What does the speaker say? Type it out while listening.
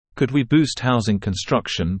Could we boost housing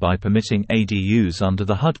construction by permitting ADUs under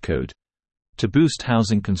the HUD code? To boost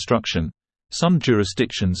housing construction, some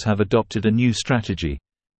jurisdictions have adopted a new strategy,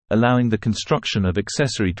 allowing the construction of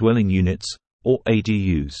accessory dwelling units, or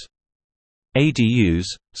ADUs. ADUs,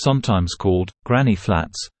 sometimes called granny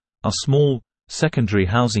flats, are small, secondary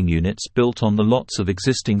housing units built on the lots of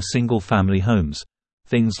existing single-family homes,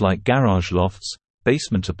 things like garage lofts,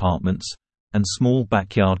 basement apartments, and small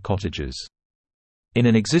backyard cottages. In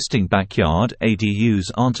an existing backyard,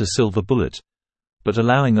 ADUs aren't a silver bullet, but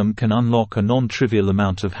allowing them can unlock a non-trivial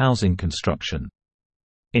amount of housing construction.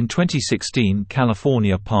 In 2016,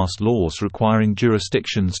 California passed laws requiring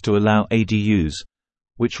jurisdictions to allow ADUs,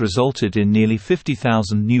 which resulted in nearly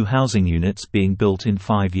 50,000 new housing units being built in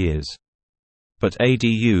 5 years. But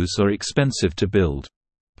ADUs are expensive to build.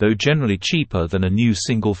 Though generally cheaper than a new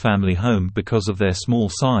single-family home because of their small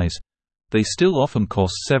size, they still often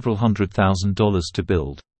cost several $100,000 to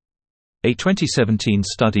build. A 2017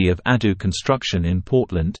 study of ADU construction in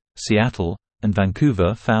Portland, Seattle, and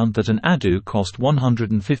Vancouver found that an ADU cost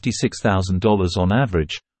 $156,000 on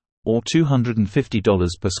average, or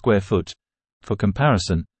 $250 per square foot. For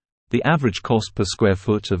comparison, the average cost per square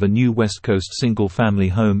foot of a new West Coast single-family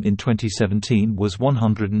home in 2017 was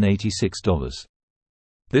 $186.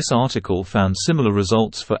 This article found similar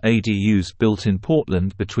results for ADUs built in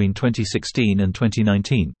Portland between 2016 and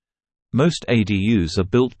 2019. Most ADUs are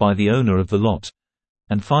built by the owner of the lot,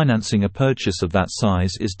 and financing a purchase of that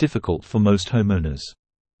size is difficult for most homeowners.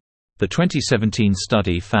 The 2017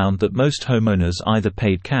 study found that most homeowners either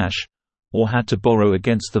paid cash, or had to borrow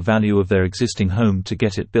against the value of their existing home to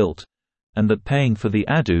get it built, and that paying for the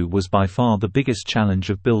ADU was by far the biggest challenge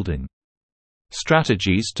of building.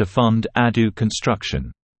 Strategies to fund ADU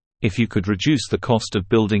construction. If you could reduce the cost of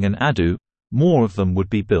building an ADU, more of them would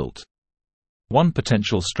be built. One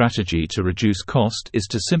potential strategy to reduce cost is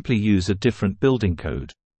to simply use a different building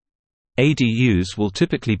code. ADUs will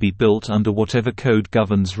typically be built under whatever code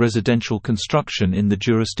governs residential construction in the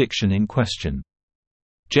jurisdiction in question.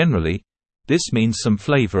 Generally, this means some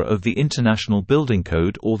flavor of the International Building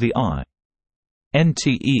Code or the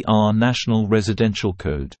INTER National Residential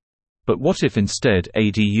Code. But what if instead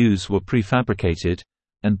ADUs were prefabricated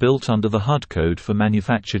and built under the HUD code for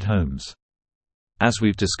manufactured homes? As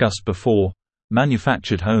we've discussed before,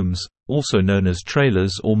 manufactured homes, also known as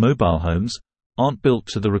trailers or mobile homes, aren't built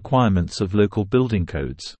to the requirements of local building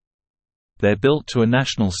codes. They're built to a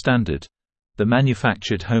national standard, the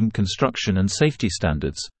Manufactured Home Construction and Safety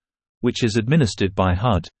Standards, which is administered by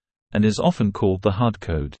HUD, and is often called the HUD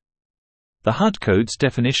code. The HUD code's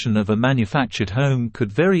definition of a manufactured home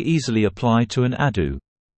could very easily apply to an ADU.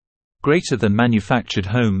 Greater than manufactured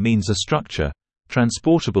home means a structure,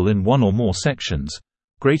 transportable in one or more sections,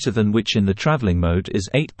 greater than which in the traveling mode is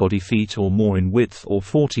 8 body feet or more in width or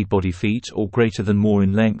 40 body feet or greater than more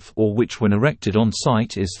in length, or which when erected on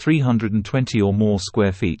site is 320 or more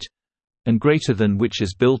square feet, and greater than which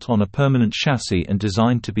is built on a permanent chassis and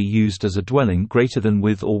designed to be used as a dwelling, greater than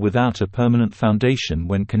with or without a permanent foundation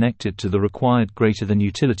when connected to the required greater than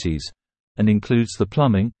utilities, and includes the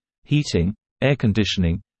plumbing, heating, air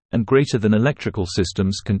conditioning, and greater than electrical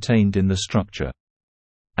systems contained in the structure.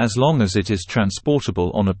 As long as it is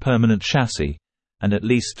transportable on a permanent chassis, and at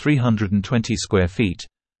least 320 square feet,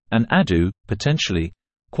 an ADU, potentially,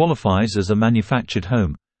 qualifies as a manufactured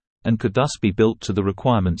home, and could thus be built to the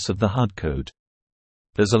requirements of the HUD code.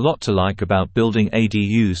 There's a lot to like about building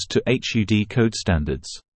ADUs to HUD code standards.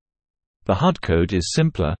 The HUD code is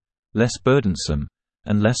simpler, less burdensome,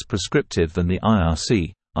 and less prescriptive than the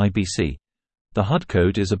IBC. The HUD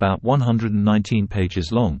code is about 119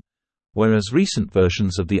 pages long, whereas recent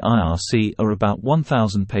versions of the IRC are about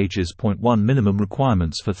 1,000 pages. 1 Minimum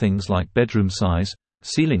requirements for things like bedroom size,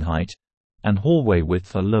 ceiling height, and hallway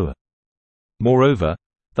width are lower. Moreover,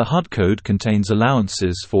 the HUD code contains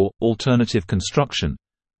allowances for alternative construction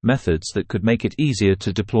methods that could make it easier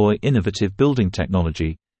to deploy innovative building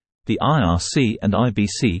technology. The IRC and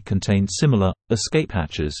IBC contain similar escape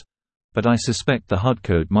hatches, but I suspect the HUD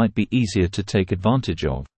code might be easier to take advantage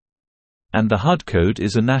of. And the HUD code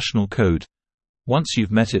is a national code. Once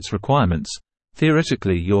you've met its requirements,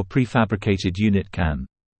 theoretically your prefabricated unit can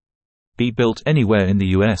be built anywhere in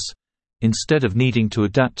the US, instead of needing to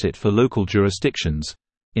adapt it for local jurisdictions.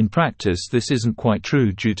 In practice, this isn't quite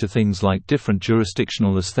true due to things like different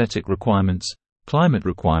jurisdictional aesthetic requirements, climate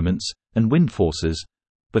requirements, and wind forces,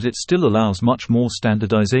 but it still allows much more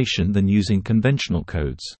standardization than using conventional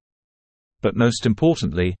codes. But most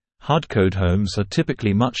importantly, HUD code homes are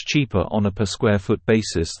typically much cheaper on a per square foot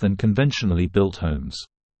basis than conventionally built homes.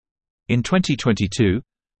 In 2022,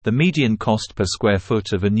 The median cost per square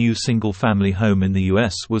foot of a new single-family home in the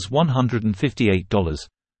U.S. was $158,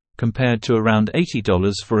 compared to around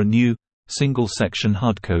 $80 for a new, single-section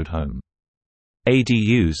HUD code home.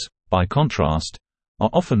 ADUs, by contrast, are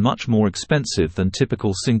often much more expensive than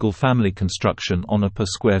typical single-family construction on a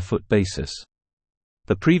per-square-foot basis.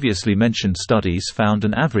 The previously mentioned studies found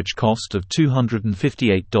an average cost of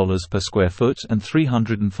 $258 per square foot and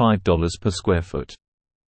 $305 per square foot.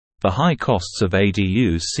 The high costs of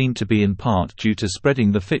ADUs seem to be in part due to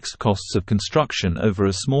spreading the fixed costs of construction over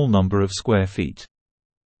a small number of square feet.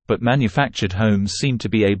 But manufactured homes seem to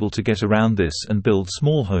be able to get around this and build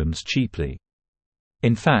small homes cheaply.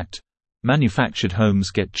 In fact, manufactured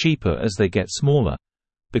homes get cheaper as they get smaller,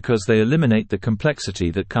 because they eliminate the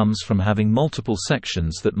complexity that comes from having multiple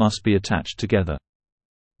sections that must be attached together.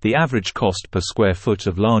 The average cost per square foot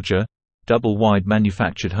of larger, double-wide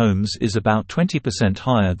manufactured homes is about 20%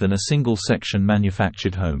 higher than a single-section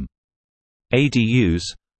manufactured home. ADUs,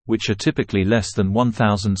 which are typically less than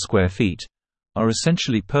 1,000 square feet, are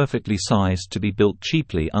essentially perfectly sized to be built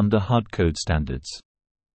cheaply under HUD code standards.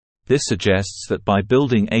 This suggests that by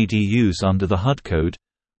building ADUs under the HUD code,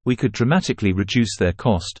 we could dramatically reduce their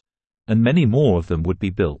cost, and many more of them would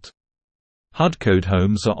be built. HUD code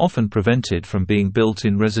homes are often prevented from being built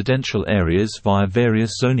in residential areas via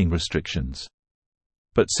various zoning restrictions.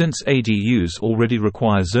 But since ADUs already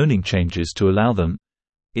require zoning changes to allow them,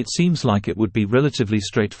 it seems like it would be relatively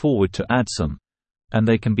straightforward to add some, and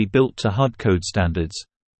they can be built to HUD code standards,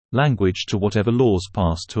 language to whatever laws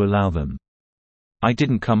pass to allow them. I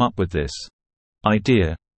didn't come up with this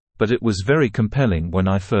idea, but it was very compelling when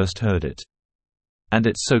I first heard it. And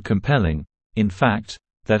it's so compelling, in fact,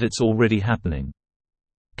 that it's already happening.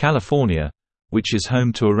 California, which is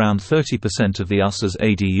home to around 30% of the US's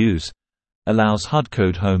ADUs, allows HUD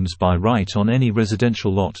code homes by right on any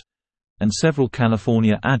residential lot, and several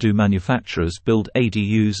California ADU manufacturers build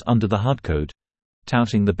ADUs under the HUD code,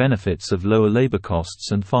 touting the benefits of lower labor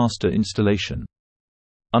costs and faster installation.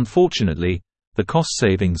 Unfortunately, the cost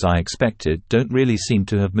savings I expected don't really seem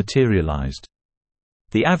to have materialized.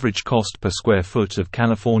 The average cost per square foot of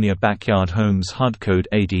California backyard homes HUD code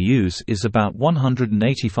ADUs is about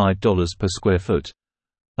 $185 per square foot,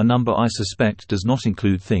 a number I suspect does not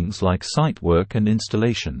include things like site work and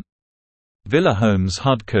installation. Villa homes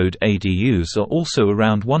HUD code ADUs are also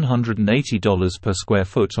around $180 per square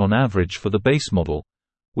foot on average for the base model,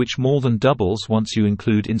 which more than doubles once you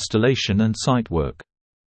include installation and site work.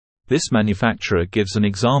 This manufacturer gives an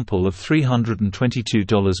example of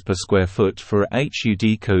 $322 per square foot for a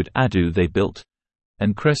HUD code ADU they built,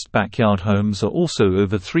 and Crest backyard homes are also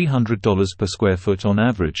over $300 per square foot on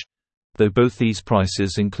average, though both these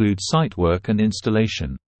prices include site work and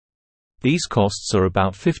installation. These costs are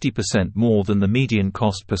about 50% more than the median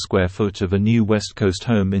cost per square foot of a new West Coast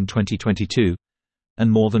home in 2022, and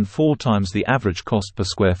more than 4 times the average cost per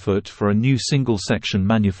square foot for a new single-section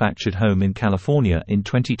manufactured home in California in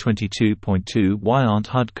 2022. Why aren't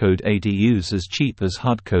HUD code ADUs as cheap as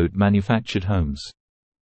HUD code manufactured homes?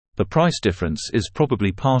 The price difference is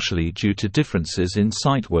probably partially due to differences in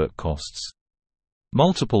site work costs.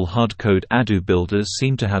 Multiple HUD code ADU builders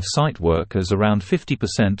seem to have site work as around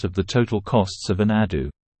 50% of the total costs of an ADU.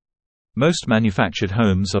 Most manufactured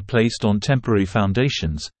homes are placed on temporary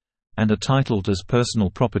foundations, and are titled as personal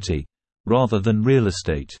property, rather than real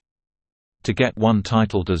estate. To get one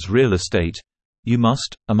titled as real estate, you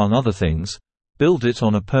must, among other things, build it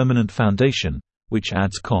on a permanent foundation, which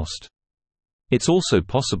adds cost. It's also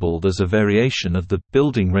possible there's a variation of the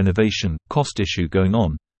building renovation cost issue going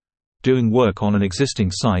on. Doing work on an existing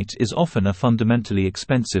site is often a fundamentally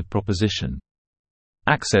expensive proposition.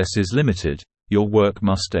 Access is limited, your work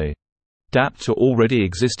must adapt to already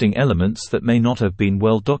existing elements that may not have been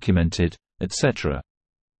well documented, etc.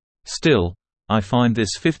 Still, I find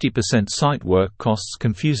this 50% site work costs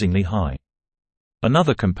confusingly high.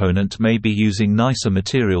 Another component may be using nicer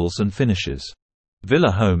materials and finishes.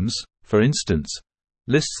 Villa Homes, for instance,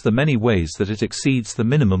 lists the many ways that it exceeds the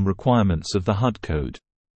minimum requirements of the HUD code.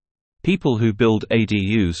 People who build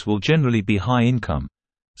ADUs will generally be high income,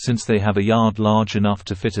 since they have a yard large enough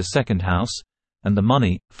to fit a second house, and the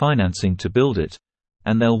money, financing to build it,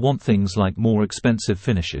 and they'll want things like more expensive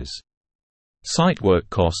finishes. Site work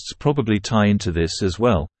costs probably tie into this as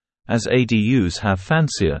well, as ADUs have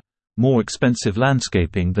fancier, more expensive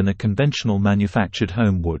landscaping than a conventional manufactured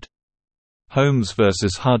home would. Homes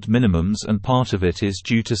versus HUD minimums, and part of it is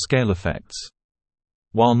due to scale effects.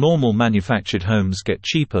 While normal manufactured homes get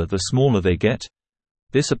cheaper the smaller they get,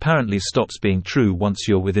 this apparently stops being true once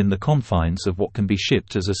you're within the confines of what can be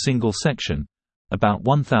shipped as a single section, about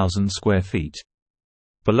 1,000 square feet.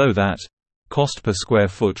 Below that, Cost per square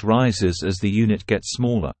foot rises as the unit gets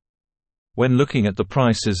smaller. When looking at the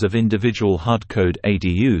prices of individual HUD code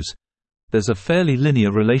ADUs, there's a fairly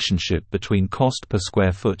linear relationship between cost per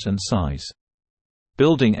square foot and size.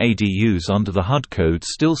 Building ADUs under the HUD code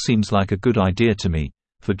still seems like a good idea to me.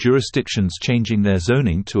 For jurisdictions changing their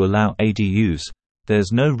zoning to allow ADUs,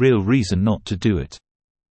 there's no real reason not to do it.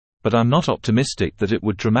 But I'm not optimistic that it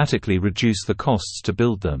would dramatically reduce the costs to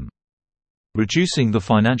build them. Reducing the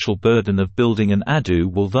financial burden of building an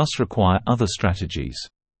ADU will thus require other strategies.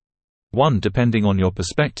 One, depending on your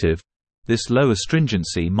perspective, this lower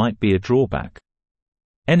stringency might be a drawback.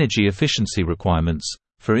 Energy efficiency requirements,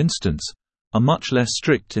 for instance, are much less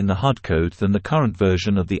strict in the HUD code than the current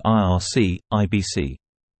version of the IRC, IBC.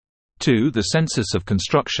 2. The census of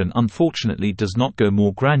construction unfortunately does not go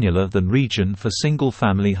more granular than region for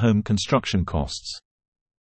single-family home construction costs.